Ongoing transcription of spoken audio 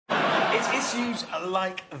It's issues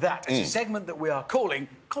like that. It's a segment that we are calling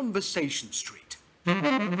Conversation Street.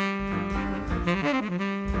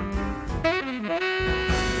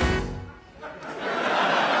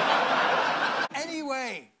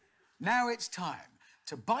 Anyway, now it's time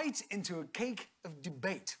to bite into a cake of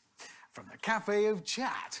debate from the Cafe of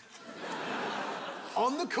Chat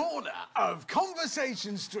on the corner of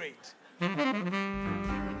Conversation Street.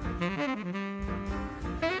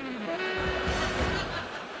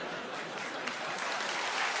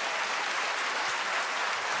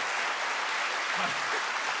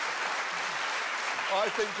 I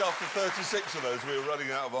think after 36 of those, we were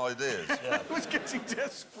running out of ideas. I was getting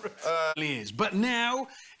desperate. It is. But now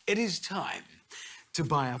it is time to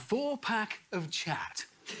buy a 4-pack of Chat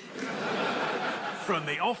from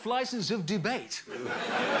the off-licence of debate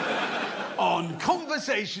on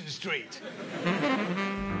Conversation Street. I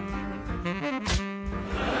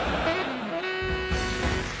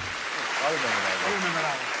remember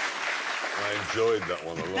that one. I enjoyed that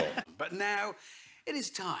one a lot. But now it is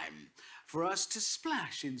time for us to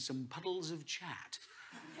splash in some puddles of chat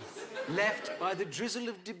left by the drizzle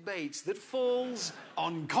of debate that falls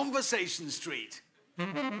on Conversation Street. I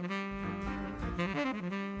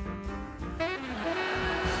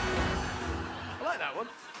like that one.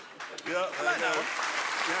 Yeah, I like that one.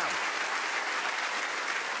 Yeah.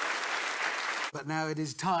 But now it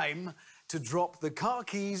is time to drop the car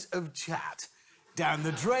keys of chat down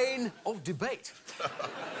the drain of debate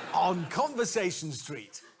on Conversation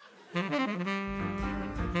Street. I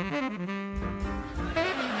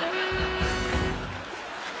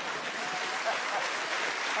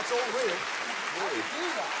That's all real. Really?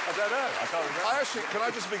 I don't know. I can't remember. Can I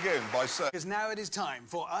just begin by saying... Because now it is time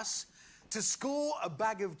for us to score a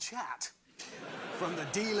bag of chat from the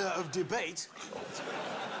dealer of debate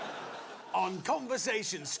on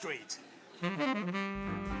Conversation Street. I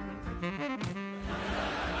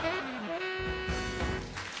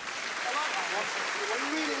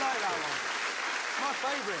really like that one. My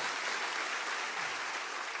favourite.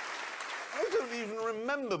 I don't even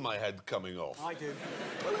remember my head coming off. I do.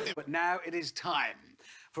 But now it is time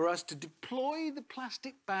for us to deploy the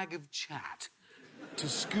plastic bag of chat to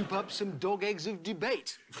scoop up some dog eggs of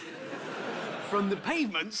debate from the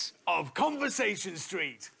pavements of Conversation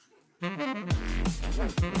Street. I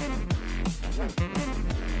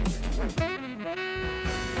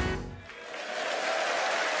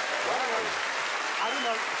don't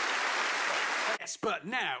know. Yes, but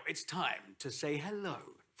now it's time to say hello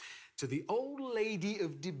to the old lady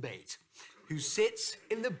of debate who sits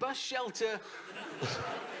in the bus shelter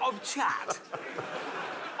of chat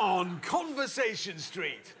on Conversation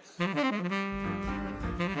Street. I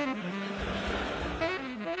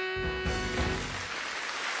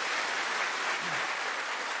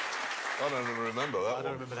don't even remember that one. I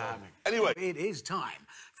don't remember that happening. Anyway. It is time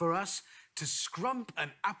for us to scrump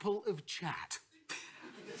an apple of chat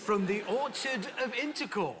from the orchard of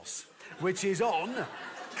intercourse, which is on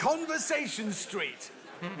Conversation Street.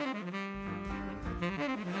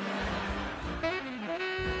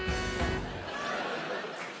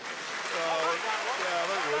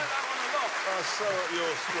 So up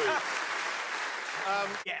your street.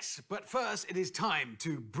 Yes, but first it is time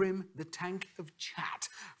to brim the tank of chat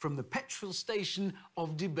from the petrol station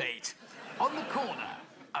of debate on the corner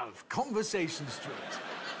of Conversation Street.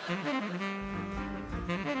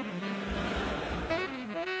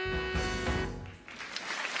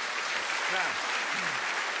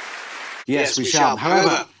 Yes, we shall.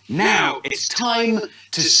 However, now it's time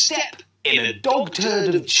to step in a dog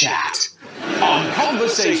turd of chat on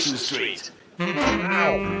Conversation Street. Ow.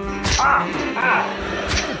 Ow. Ow.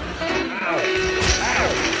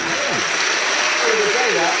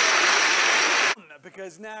 Ow.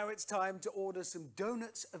 Because now it's time to order some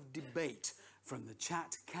donuts of debate from the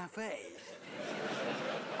Chat Cafe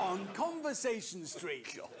on Conversation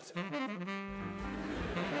Street.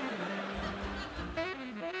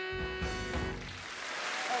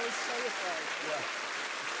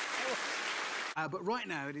 But right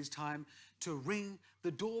now it is time to ring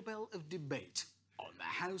the doorbell of debate on the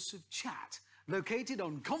House of Chat, located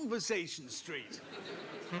on Conversation Street.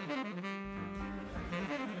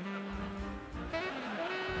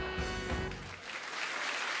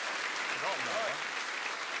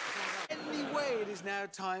 Anyway, it is now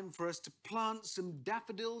time for us to plant some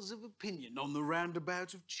daffodils of opinion on the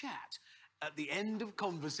roundabout of chat at the end of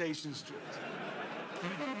Conversation Street.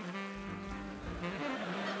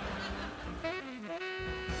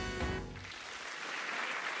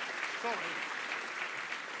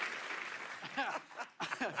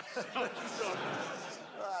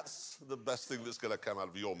 That's the best thing that's going to come out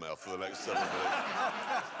of your mouth for the next 7 minutes.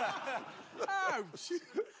 out.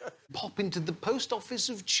 Pop into the post office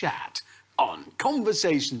of chat on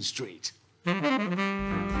Conversation Street. Now,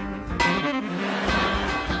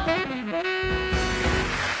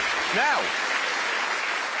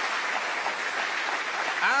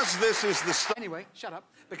 as this is the start... Anyway, shut up,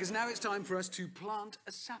 because now it's time for us to plant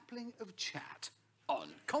a sapling of chat on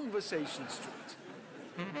Conversation Street.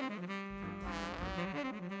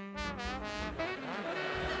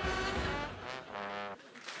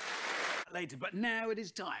 Later, but now it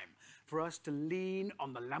is time for us to lean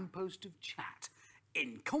on the lamppost of chat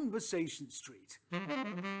in Conversation Street.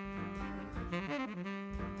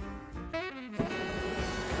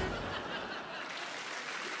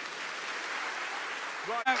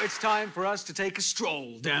 Right now it's time for us to take a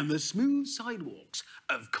stroll down the smooth sidewalks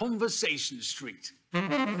of Conversation Street.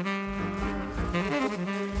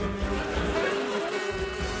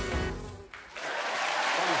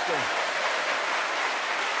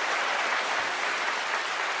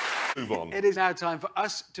 Move on. It is now time for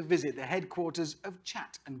us to visit the headquarters of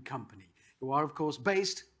Chat & Company, who are, of course,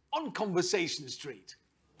 based on Conversation Street.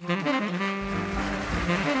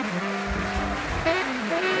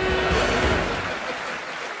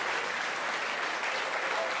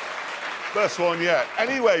 Best one yet.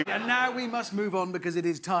 Anyway. And now we must move on because it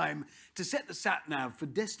is time to set the sat-nav for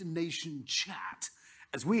destination Chat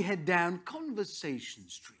as we head down Conversation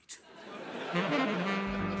Street.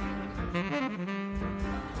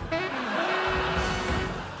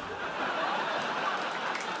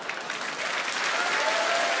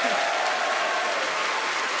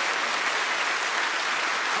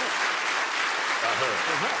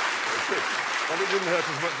 Well, it didn't hurt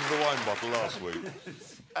as much as the wine bottle last week.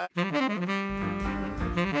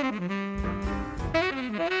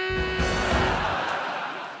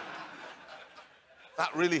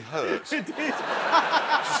 That really hurt. It did.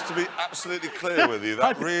 Just to be absolutely clear with you,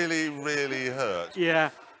 that really, really hurt.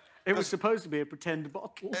 Yeah. It was supposed to be a pretend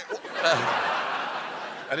bottle.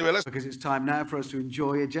 Anyway, let's... Because it's time now for us to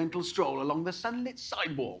enjoy a gentle stroll along the sunlit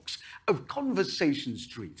sidewalks of Conversation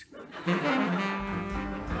Street.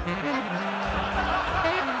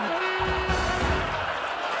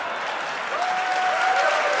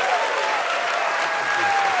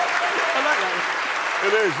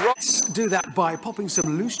 It is, right? Let's do that by popping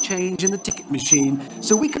some loose change in the ticket machine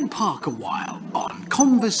so we can park a while on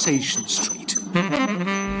Conversation Street.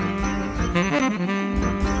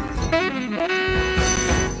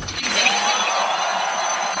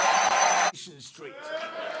 Street.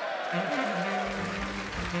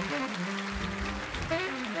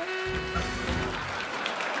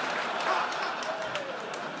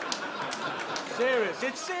 Serious,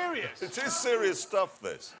 it's serious. It is serious stuff,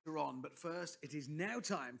 this. We're on, but first, it is now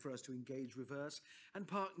time for us to engage reverse and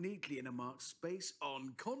park neatly in a marked space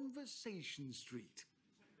on Conversation Street.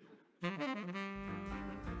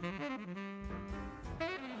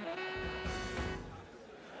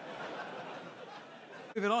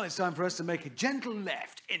 Moving on, it's time for us to make a gentle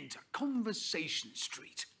left into Conversation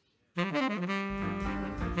Street.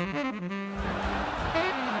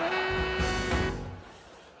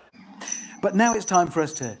 But now it's time for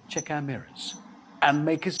us to check our mirrors and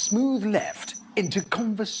make a smooth left into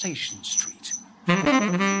Conversation Street.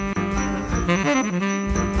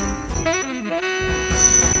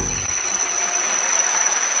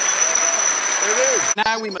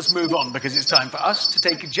 Now we must move on because it's time for us to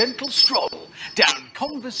take a gentle stroll down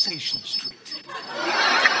Conversation Street.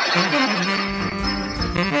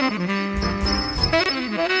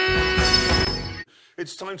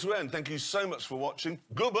 It's time to end. Thank you so much for watching.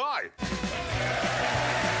 Goodbye.